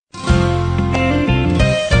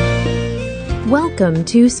Welcome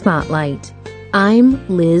to Spotlight. I'm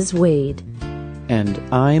Liz Waid. And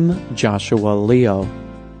I'm Joshua Leo.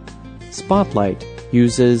 Spotlight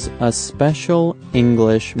uses a special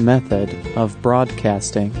English method of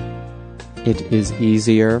broadcasting. It is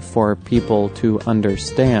easier for people to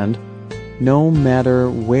understand no matter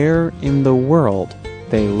where in the world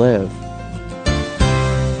they live.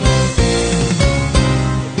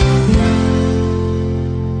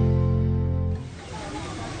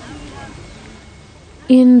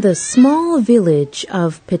 In the small village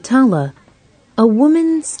of Pitala, a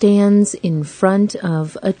woman stands in front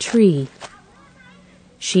of a tree.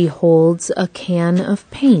 She holds a can of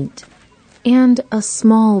paint and a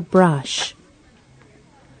small brush.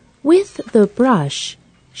 With the brush,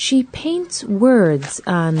 she paints words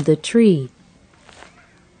on the tree.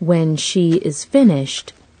 When she is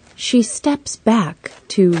finished, she steps back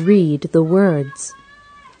to read the words.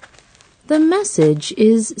 The message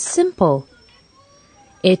is simple.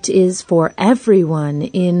 It is for everyone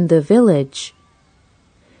in the village.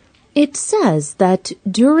 It says that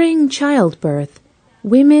during childbirth,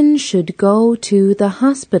 women should go to the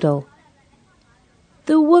hospital.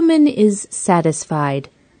 The woman is satisfied.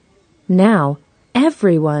 Now,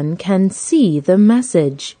 everyone can see the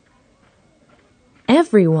message.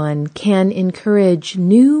 Everyone can encourage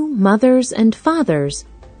new mothers and fathers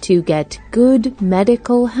to get good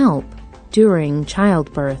medical help during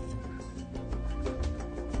childbirth.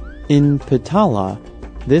 In Pitala,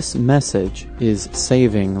 this message is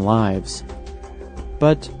saving lives.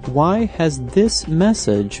 But why has this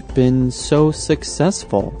message been so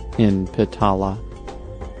successful in Pitala?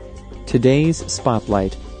 Today's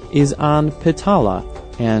Spotlight is on Pitala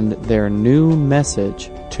and their new message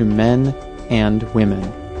to men and women.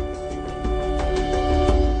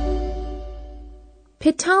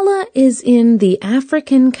 Pitala is in the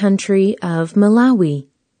African country of Malawi.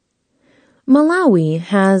 Malawi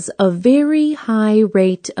has a very high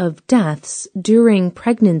rate of deaths during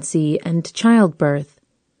pregnancy and childbirth.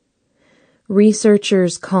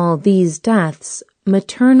 Researchers call these deaths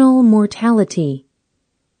maternal mortality.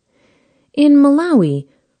 In Malawi,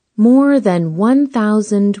 more than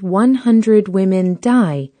 1,100 women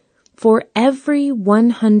die for every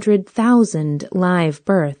 100,000 live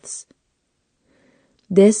births.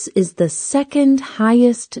 This is the second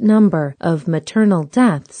highest number of maternal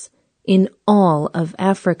deaths in all of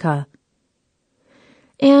Africa.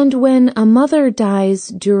 And when a mother dies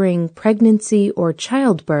during pregnancy or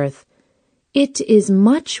childbirth, it is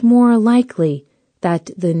much more likely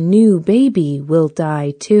that the new baby will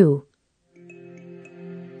die too.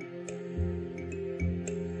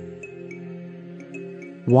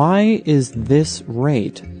 Why is this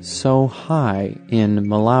rate so high in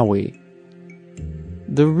Malawi?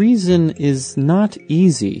 The reason is not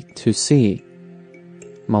easy to see.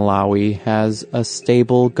 Malawi has a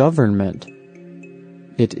stable government.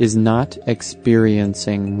 It is not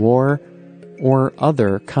experiencing war or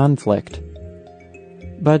other conflict.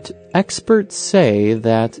 But experts say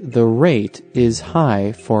that the rate is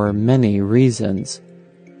high for many reasons.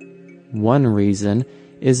 One reason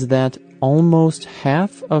is that almost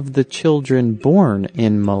half of the children born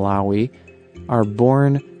in Malawi are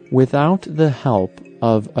born without the help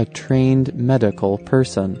of a trained medical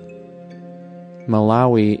person.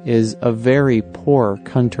 Malawi is a very poor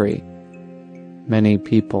country. Many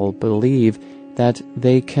people believe that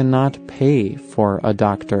they cannot pay for a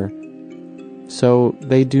doctor, so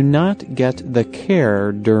they do not get the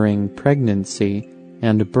care during pregnancy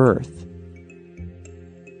and birth.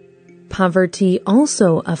 Poverty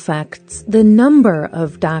also affects the number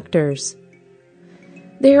of doctors.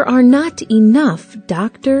 There are not enough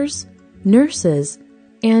doctors, nurses,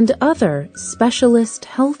 and other specialist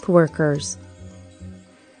health workers.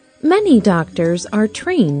 Many doctors are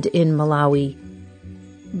trained in Malawi,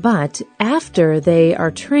 but after they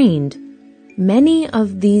are trained, many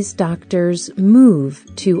of these doctors move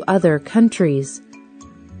to other countries.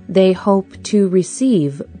 They hope to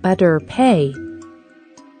receive better pay.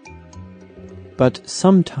 But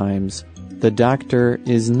sometimes the doctor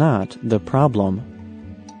is not the problem.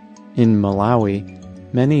 In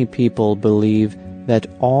Malawi, many people believe that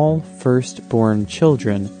all firstborn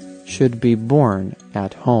children should be born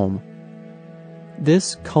at home.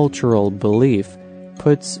 This cultural belief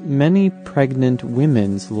puts many pregnant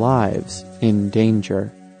women's lives in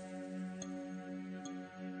danger.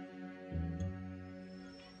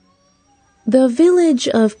 The village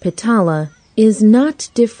of Pitala is not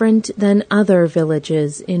different than other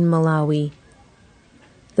villages in Malawi.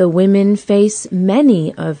 The women face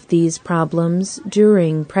many of these problems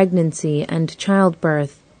during pregnancy and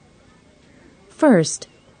childbirth. First,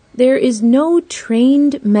 There is no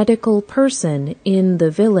trained medical person in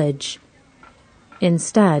the village.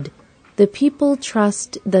 Instead, the people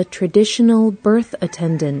trust the traditional birth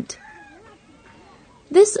attendant.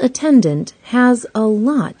 This attendant has a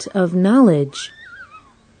lot of knowledge.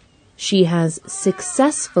 She has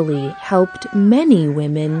successfully helped many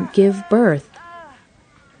women give birth.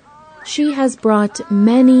 She has brought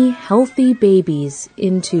many healthy babies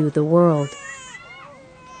into the world.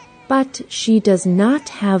 But she does not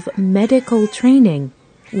have medical training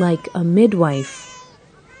like a midwife.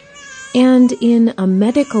 And in a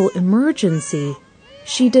medical emergency,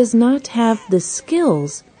 she does not have the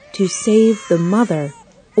skills to save the mother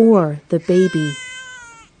or the baby.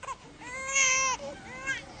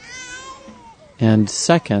 And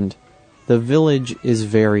second, the village is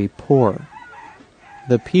very poor.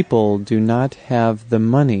 The people do not have the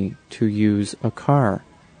money to use a car.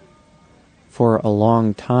 For a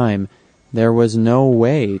long time, there was no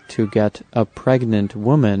way to get a pregnant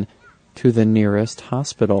woman to the nearest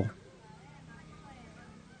hospital.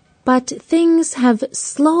 But things have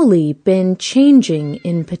slowly been changing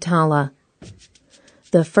in Pitala.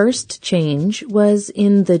 The first change was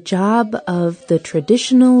in the job of the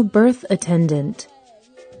traditional birth attendant.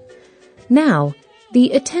 Now,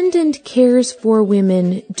 the attendant cares for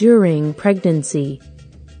women during pregnancy.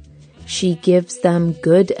 She gives them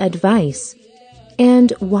good advice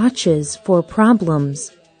and watches for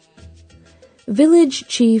problems. Village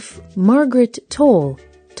Chief Margaret Toll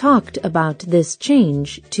talked about this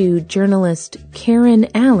change to journalist Karen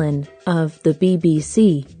Allen of the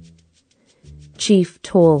BBC. Chief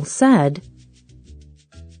Toll said,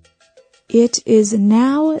 "It is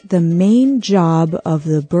now the main job of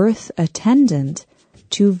the birth attendant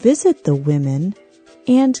to visit the women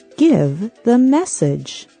and give the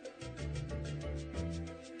message."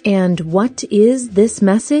 And what is this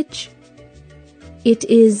message? It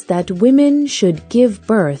is that women should give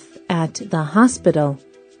birth at the hospital.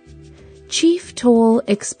 Chief Toll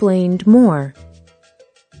explained more.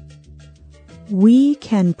 "We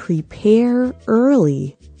can prepare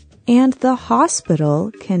early, and the hospital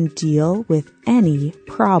can deal with any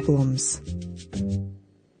problems."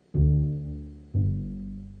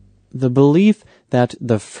 The belief that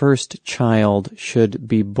the first child should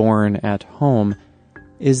be born at home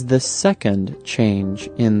is the second change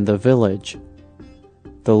in the village.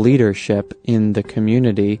 The leadership in the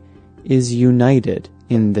community is united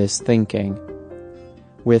in this thinking.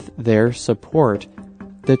 With their support,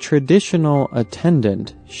 the traditional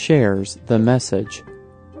attendant shares the message.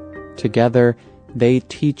 Together, they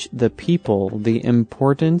teach the people the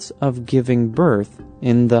importance of giving birth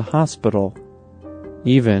in the hospital,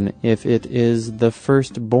 even if it is the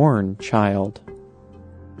firstborn child.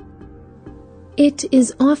 It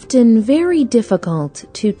is often very difficult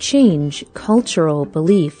to change cultural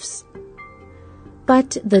beliefs.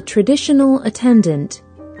 But the traditional attendant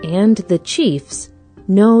and the chiefs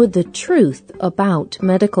know the truth about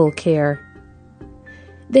medical care.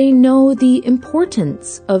 They know the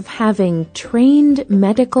importance of having trained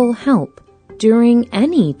medical help during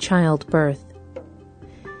any childbirth.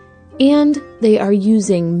 And they are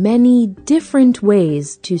using many different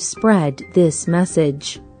ways to spread this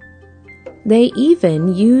message. They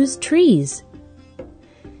even use trees.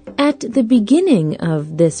 At the beginning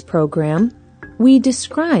of this program, we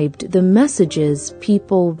described the messages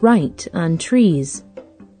people write on trees.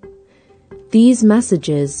 These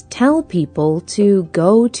messages tell people to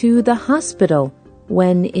go to the hospital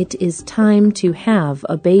when it is time to have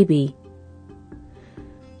a baby.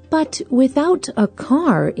 But without a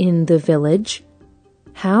car in the village,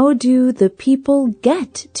 how do the people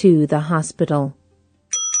get to the hospital?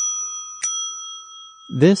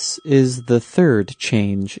 This is the third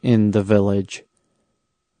change in the village.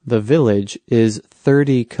 The village is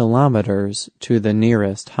 30 kilometers to the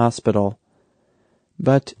nearest hospital.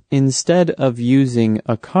 But instead of using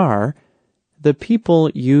a car, the people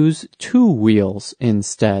use 2 wheels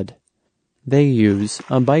instead. They use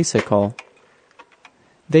a bicycle.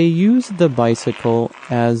 They use the bicycle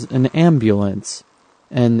as an ambulance,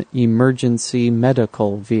 an emergency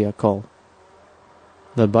medical vehicle.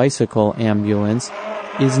 The bicycle ambulance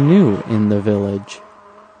is new in the village,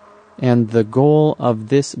 and the goal of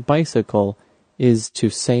this bicycle is to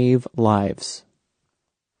save lives.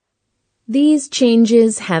 These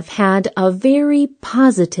changes have had a very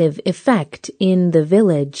positive effect in the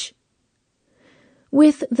village.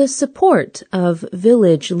 With the support of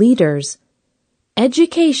village leaders,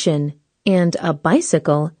 education and a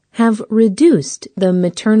bicycle have reduced the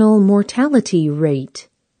maternal mortality rate.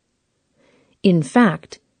 In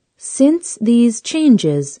fact, since these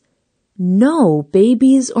changes, no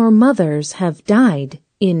babies or mothers have died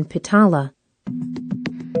in Pitala.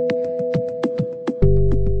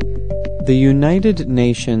 The United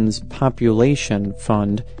Nations Population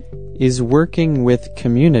Fund is working with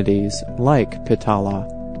communities like Pitala.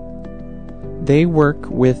 They work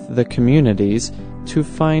with the communities to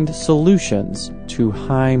find solutions to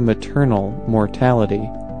high maternal mortality,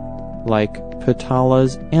 like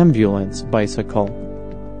Pitala's ambulance bicycle.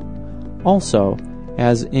 Also,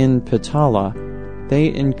 as in Pitala,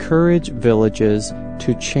 they encourage villages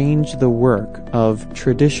to change the work of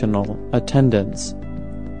traditional attendants.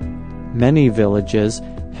 Many villages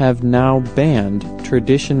have now banned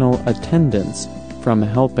traditional attendants from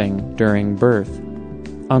helping during birth,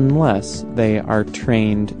 unless they are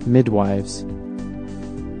trained midwives.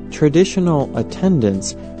 Traditional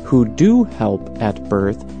attendants who do help at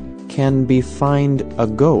birth can be fined a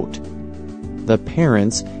goat. The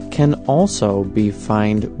parents can also be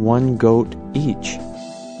fined 1 goat each.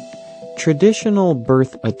 Traditional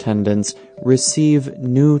birth attendants receive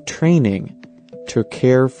new training to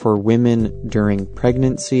care for women during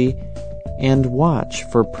pregnancy and watch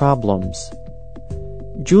for problems.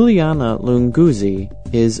 Juliana Lunguzi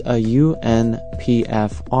is a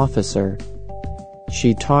UNPF officer.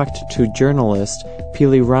 She talked to journalist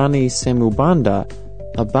Pilirani Semubanda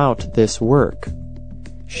about this work.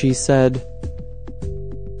 She said,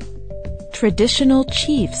 "Traditional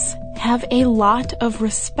chiefs have a lot of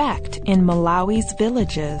respect in Malawi's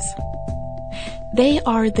villages. They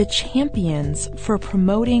are the champions for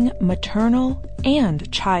promoting maternal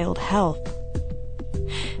and child health.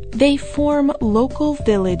 They form local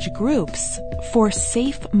village groups for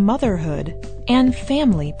safe motherhood and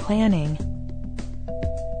family planning.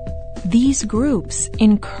 These groups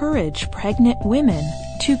encourage pregnant women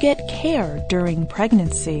to get care during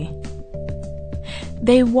pregnancy.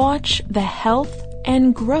 They watch the health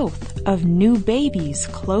and growth of new babies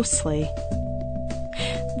closely.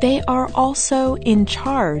 They are also in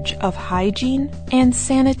charge of hygiene and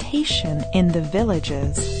sanitation in the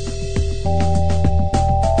villages."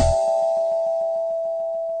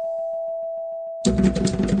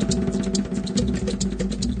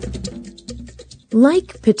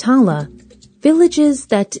 Like Pitala, villages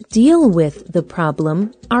that deal with the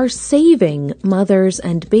problem are saving mothers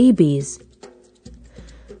and babies.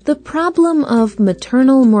 The problem of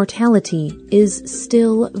maternal mortality is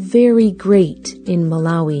still very great in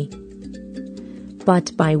Malawi.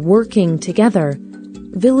 But by working together,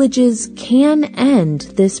 villages can end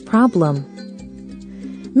this problem.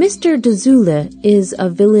 Mr. Dazula is a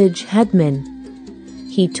village headman.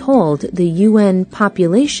 He told the UN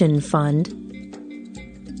Population Fund,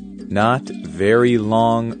 "Not very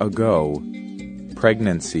long ago,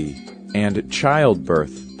 pregnancy and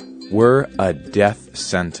childbirth were a death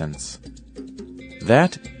sentence.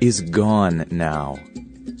 That is gone now,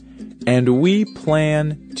 and we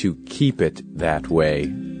plan to keep it that way."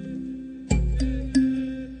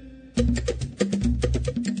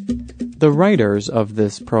 The writers of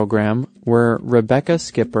this program were Rebecca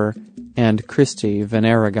Skipper and Christy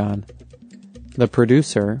Veneragon. The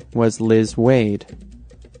producer was Liz Waid.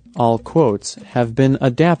 All quotes have been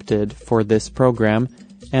adapted for this program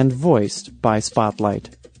and voiced by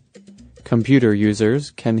Spotlight. Computer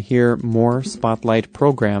users can hear more Spotlight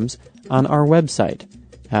programs on our website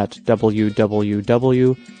at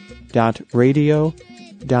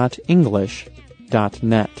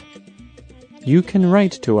www.radio.english.net. You can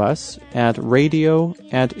write to us at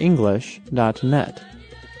radio@english.net.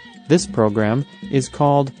 This program is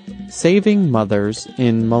called Saving Mothers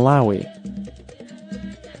in Malawi.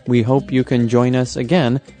 We hope you can join us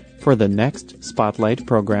again for the next Spotlight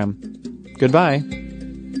program. Goodbye.